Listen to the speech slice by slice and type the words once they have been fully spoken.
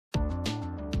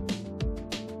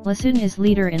LISUN is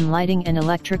leader in lighting and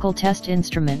electrical test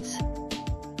instruments.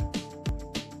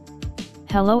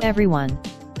 Hello everyone,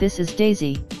 this is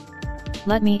Daisy.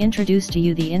 Let me introduce to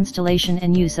you the installation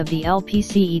and use of the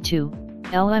LPCE2,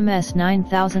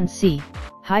 LMS9000C,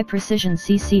 High Precision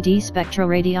CCD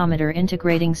Spectroradiometer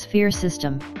Integrating Sphere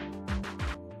System.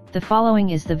 The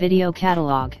following is the video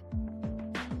catalog.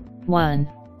 1.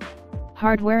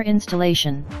 Hardware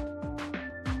installation.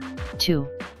 2.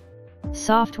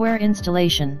 Software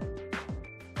installation.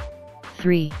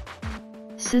 3.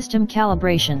 System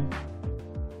calibration.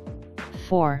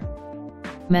 4.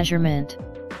 Measurement.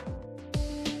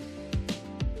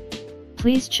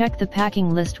 Please check the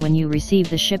packing list when you receive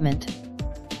the shipment.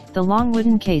 The long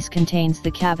wooden case contains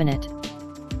the cabinet.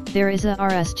 There is a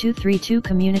RS-232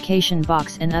 communication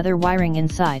box and other wiring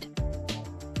inside.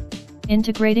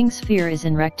 Integrating sphere is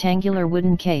in rectangular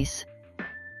wooden case.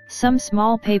 Some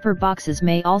small paper boxes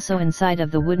may also inside of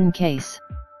the wooden case.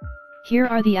 Here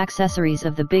are the accessories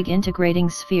of the big integrating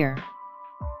sphere,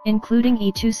 including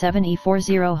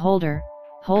E27E40 holder,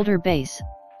 holder base,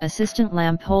 assistant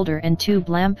lamp holder and tube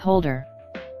lamp holder.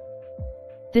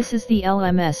 This is the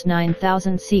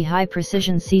LMS9000C High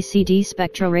Precision CCD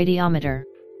Spectroradiometer.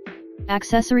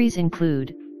 Accessories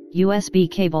include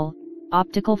USB cable,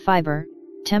 optical fiber,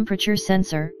 temperature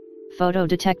sensor, photo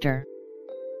detector.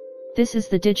 This is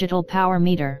the digital power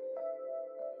meter.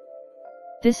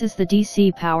 This is the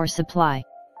DC power supply.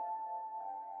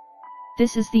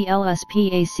 This is the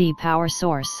LSPAC power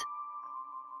source.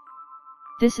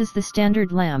 This is the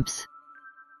standard lamps.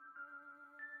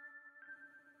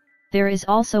 There is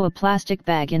also a plastic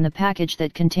bag in the package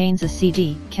that contains a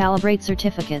CD, calibrate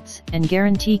certificates, and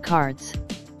guarantee cards.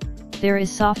 There is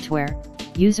software,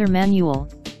 user manual,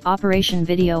 operation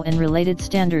video and related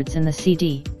standards in the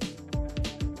CD.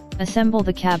 Assemble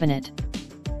the cabinet.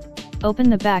 Open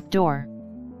the back door.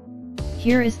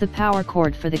 Here is the power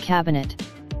cord for the cabinet.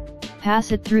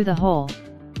 Pass it through the hole.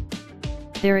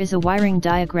 There is a wiring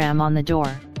diagram on the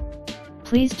door.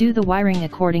 Please do the wiring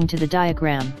according to the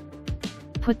diagram.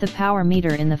 Put the power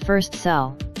meter in the first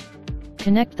cell.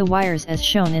 Connect the wires as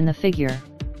shown in the figure.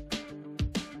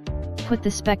 Put the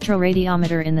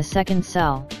spectroradiometer in the second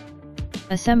cell.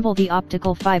 Assemble the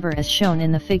optical fiber as shown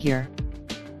in the figure.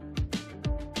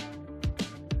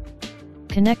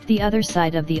 Connect the other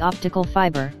side of the optical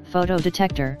fiber, photo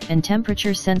detector, and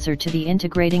temperature sensor to the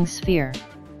integrating sphere.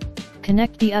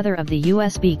 Connect the other of the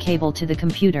USB cable to the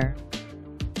computer.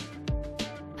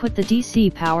 Put the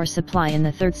DC power supply in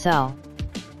the third cell.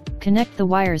 Connect the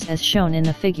wires as shown in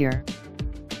the figure.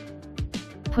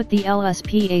 Put the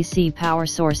LSPAC power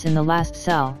source in the last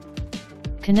cell.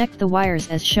 Connect the wires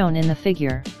as shown in the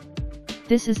figure.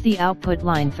 This is the output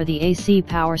line for the AC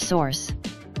power source.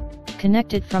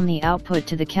 Connect it from the output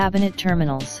to the cabinet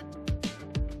terminals.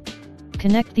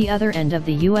 Connect the other end of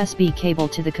the USB cable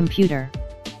to the computer.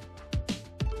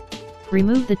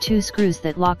 Remove the two screws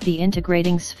that lock the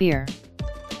integrating sphere.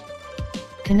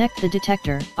 Connect the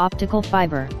detector, optical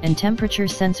fiber, and temperature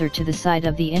sensor to the side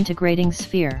of the integrating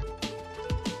sphere.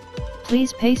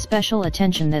 Please pay special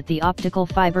attention that the optical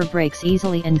fiber breaks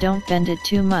easily and don't bend it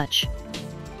too much.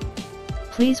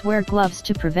 Please wear gloves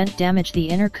to prevent damage the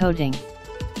inner coating.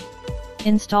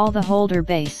 Install the holder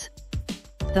base.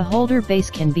 The holder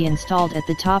base can be installed at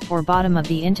the top or bottom of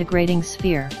the integrating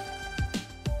sphere.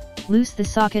 Loose the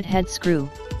socket head screw,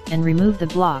 and remove the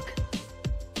block.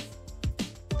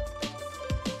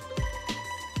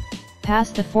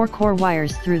 Pass the 4-core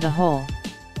wires through the hole.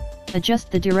 Adjust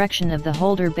the direction of the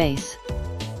holder base.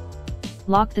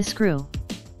 Lock the screw.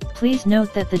 Please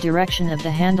note that the direction of the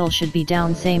handle should be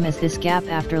down same as this gap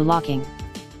after locking.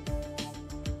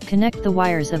 Connect the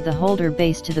wires of the holder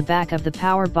base to the back of the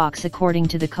power box according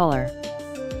to the color.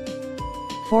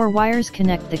 4 wires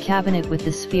connect the cabinet with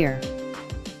the sphere.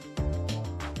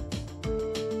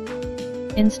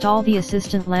 Install the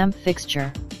assistant lamp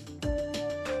fixture.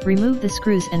 Remove the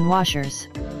screws and washers.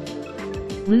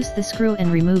 Loose the screw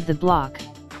and remove the block.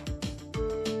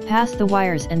 Pass the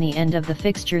wires and the end of the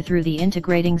fixture through the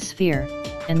integrating sphere,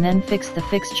 and then fix the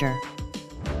fixture.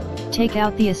 Take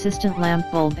out the assistant lamp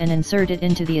bulb and insert it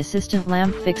into the assistant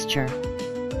lamp fixture.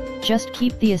 Just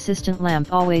keep the assistant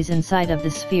lamp always inside of the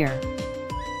sphere.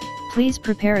 Please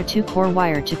prepare a 2-core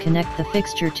wire to connect the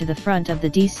fixture to the front of the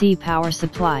DC power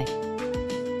supply.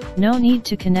 No need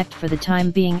to connect for the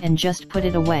time being and just put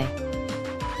it away.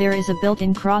 There is a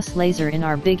built-in cross laser in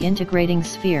our big integrating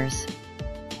spheres.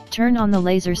 Turn on the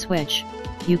laser switch.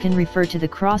 You can refer to the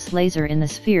cross laser in the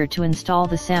sphere to install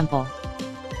the sample.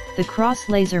 The cross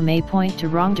laser may point to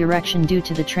wrong direction due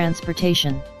to the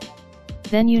transportation.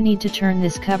 Then you need to turn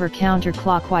this cover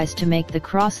counterclockwise to make the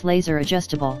cross laser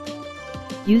adjustable.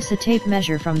 Use a tape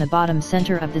measure from the bottom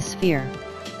center of the sphere.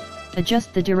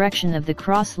 Adjust the direction of the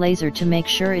cross laser to make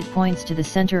sure it points to the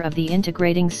center of the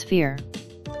integrating sphere.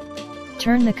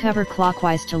 Turn the cover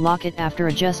clockwise to lock it after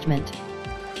adjustment.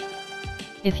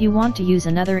 If you want to use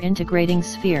another integrating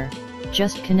sphere,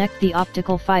 just connect the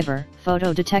optical fiber,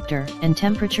 photodetector, and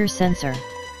temperature sensor,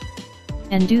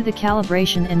 and do the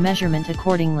calibration and measurement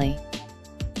accordingly.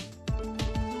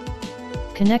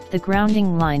 Connect the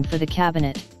grounding line for the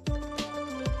cabinet.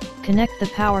 Connect the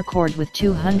power cord with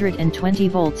 220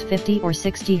 volts 50 or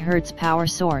 60 Hz power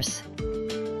source.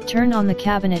 Turn on the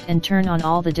cabinet and turn on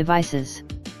all the devices.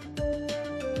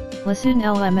 LISUN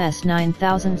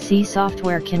LM-79-19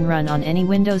 software can run on any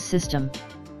Windows system.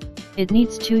 It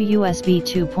needs 2 USB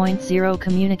 2.0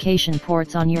 communication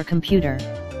ports on your computer.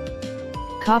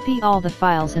 Copy all the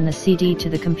files in the CD to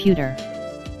the computer.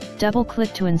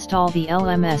 Double-click to install the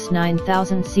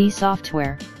LMS9000C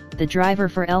software, the driver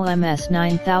for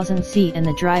LMS9000C and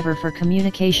the driver for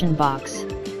communication box.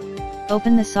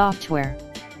 Open the software.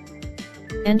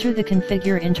 Enter the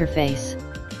configure interface.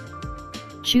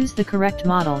 Choose the correct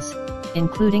models,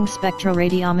 including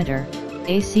spectroradiometer,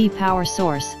 AC power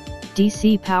source,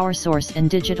 DC power source and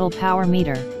digital power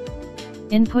meter.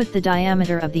 Input the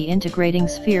diameter of the integrating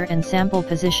sphere and sample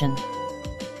position.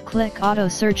 Click Auto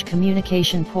Search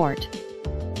Communication Port.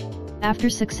 After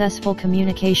successful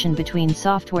communication between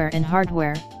software and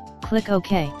hardware, click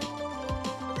OK.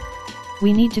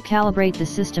 We need to calibrate the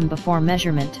system before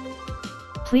measurement.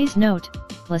 Please note,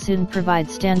 LISUN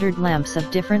provides standard lamps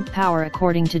of different power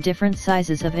according to different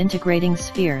sizes of integrating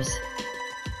spheres.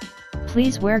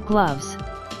 Please wear gloves.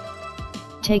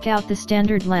 Take out the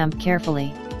standard lamp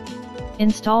carefully.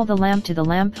 Install the lamp to the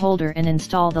lamp holder and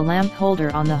install the lamp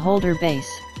holder on the holder base.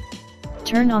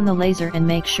 Turn on the laser and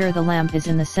make sure the lamp is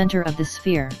in the center of the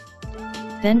sphere.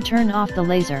 Then turn off the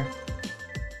laser.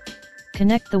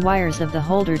 Connect the wires of the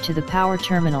holder to the power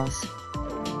terminals.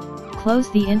 Close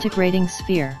the integrating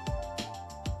sphere.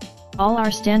 All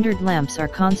our standard lamps are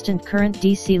constant current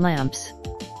DC lamps.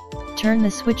 Turn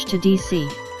the switch to DC.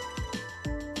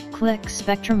 Click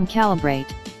Spectrum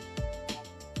Calibrate.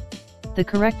 The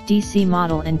correct DC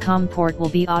model and COM port will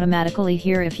be automatically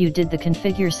here if you did the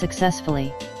configure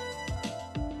successfully.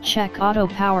 Check Auto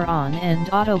Power On and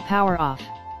Auto Power Off.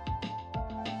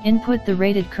 Input the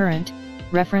rated current,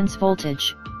 reference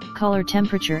voltage, color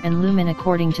temperature and lumen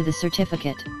according to the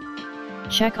certificate.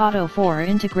 Check Auto for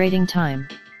integrating time.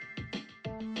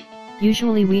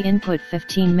 Usually we input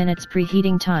 15 minutes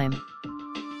preheating time.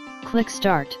 Click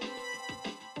Start.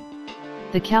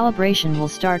 The calibration will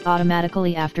start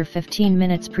automatically after 15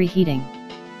 minutes preheating.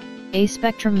 A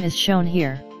spectrum is shown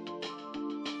here.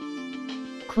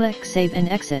 Click Save and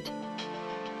Exit.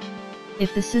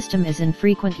 If the system is in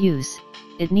frequent use,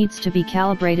 it needs to be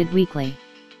calibrated weekly.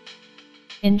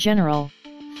 In general,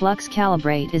 flux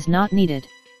calibrate is not needed.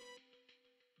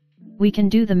 We can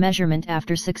do the measurement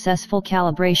after successful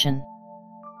calibration.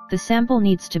 The sample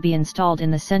needs to be installed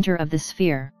in the center of the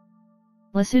sphere.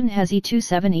 LISUN has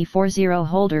E27E40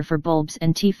 holder for bulbs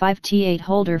and T5T8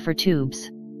 holder for tubes.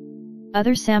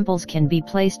 Other samples can be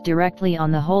placed directly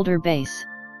on the holder base.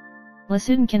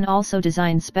 LISUN can also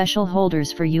design special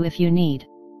holders for you if you need.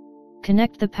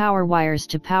 Connect the power wires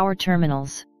to power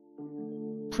terminals.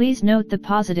 Please note the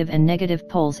positive and negative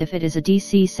poles if it is a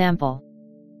DC sample.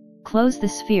 Close the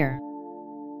sphere.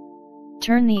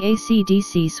 Turn the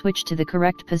AC-DC switch to the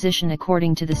correct position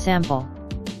according to the sample.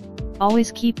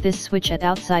 Always keep this switch at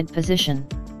outside position.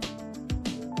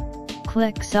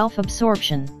 Click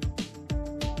Self-Absorption.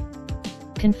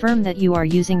 Confirm that you are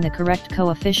using the correct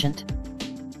coefficient.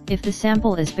 If the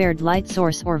sample is bared light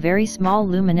source or very small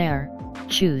luminaire,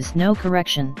 choose No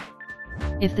Correction.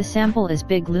 If the sample is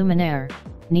big luminaire,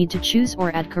 need to choose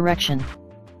or add correction.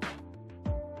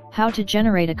 How to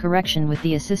generate a correction with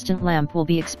the assistant lamp will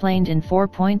be explained in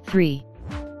 4.3.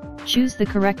 Choose the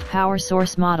correct power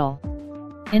source model.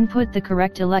 Input the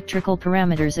correct electrical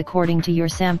parameters according to your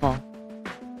sample.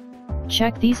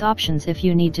 Check these options if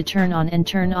you need to turn on and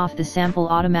turn off the sample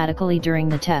automatically during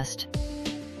the test.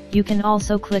 You can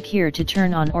also click here to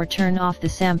turn on or turn off the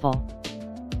sample.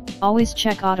 Always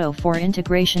check Auto for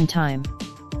integration time.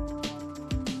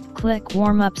 Click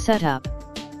Warm-up Setup.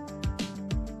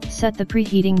 Set the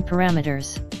preheating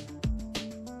parameters.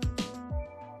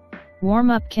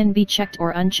 Warm-up can be checked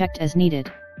or unchecked as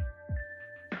needed.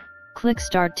 Click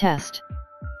Start Test.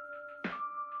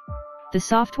 The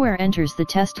software enters the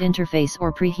test interface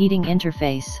or preheating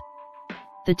interface.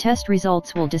 The test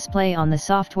results will display on the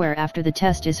software after the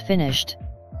test is finished.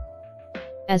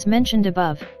 As mentioned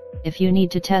above, if you need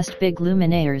to test big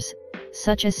luminaires,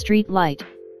 such as street light,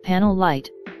 panel light,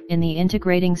 in the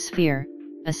integrating sphere,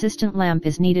 assistant lamp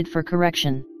is needed for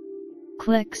correction.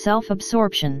 Click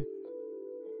Self-Absorption.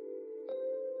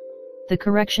 The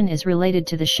correction is related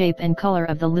to the shape and color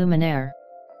of the luminaire.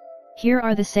 Here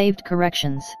are the saved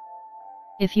corrections.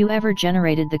 If you ever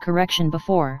generated the correction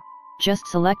before, just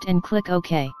select and click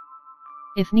OK.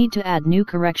 If need to add new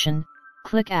correction,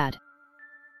 click Add.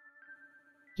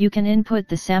 You can input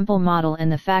the sample model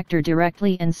and the factor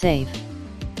directly and save.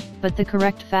 But the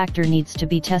correct factor needs to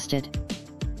be tested.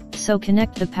 So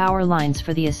connect the power lines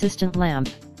for the assistant lamp.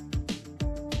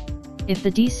 If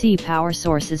the DC power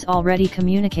source is already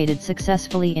communicated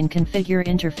successfully in Configure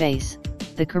Interface,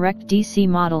 the correct DC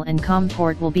model and COM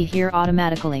port will be here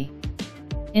automatically.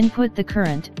 Input the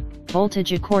current,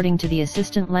 voltage according to the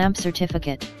assistant lamp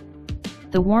certificate.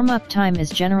 The warm-up time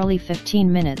is generally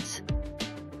 15 minutes.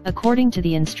 According to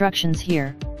the instructions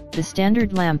here, the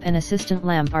standard lamp and assistant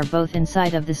lamp are both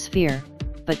inside of the sphere,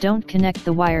 but don't connect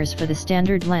the wires for the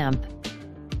standard lamp.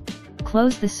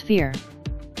 Close the sphere.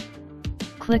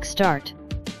 Click Start.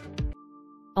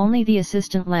 Only the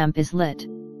assistant lamp is lit.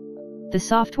 The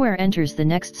software enters the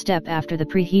next step after the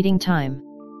preheating time.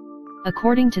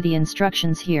 According to the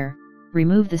instructions here,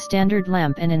 remove the standard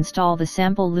lamp and install the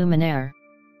sample luminaire.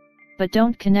 But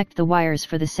don't connect the wires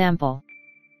for the sample.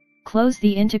 Close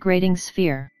the integrating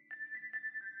sphere.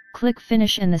 Click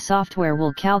Finish and the software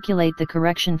will calculate the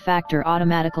correction factor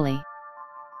automatically.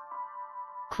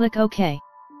 Click OK.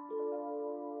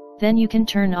 Then you can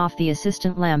turn off the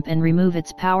assistant lamp and remove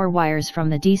its power wires from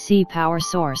the DC power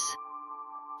source.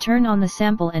 Turn on the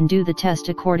sample and do the test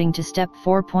according to step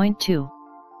 4.2.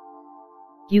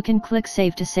 You can click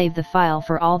Save to save the file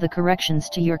for all the corrections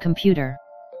to your computer.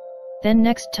 Then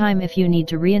next time if you need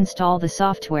to reinstall the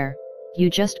software, you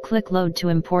just click Load to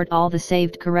import all the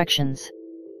saved corrections.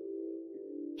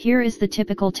 Here is the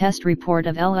typical test report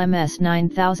of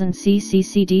LM-79-19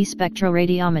 CCD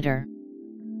Spectroradiometer.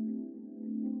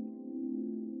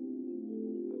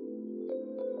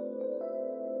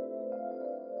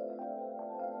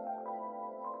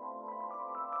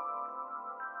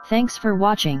 Thanks for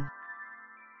watching.